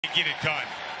Get it done.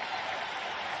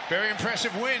 Very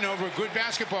impressive win over a good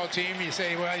basketball team. You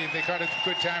say, well, they caught a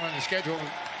good time on the schedule.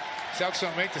 Celtics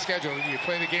don't make the schedule. You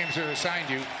play the games that are assigned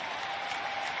you.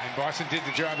 And Boston did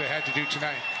the job they had to do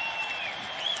tonight.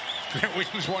 Grant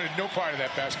Williams wanted no part of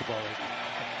that basketball.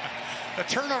 The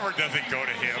turnover doesn't go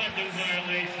to him.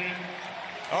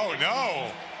 Oh,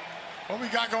 no. What we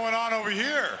got going on over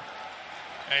here?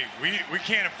 Hey, we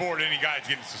can't afford any guys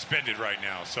getting suspended right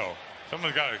now. So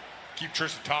someone's got to keep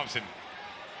Tristan Thompson.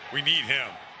 We need him.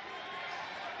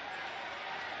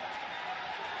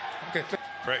 Okay.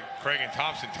 Craig and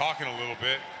Thompson talking a little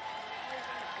bit.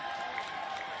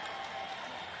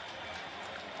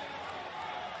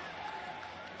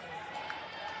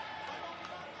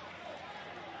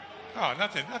 Oh,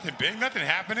 nothing big, nothing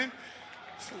happening.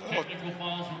 Just a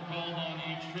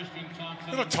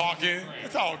little talking.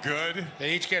 It's all good.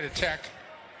 They each get a tech.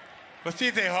 Let's see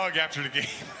if they hug after the game.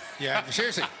 Yeah,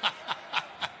 seriously.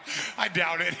 I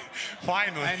doubt it.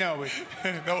 Finally. I know.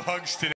 No hugs today.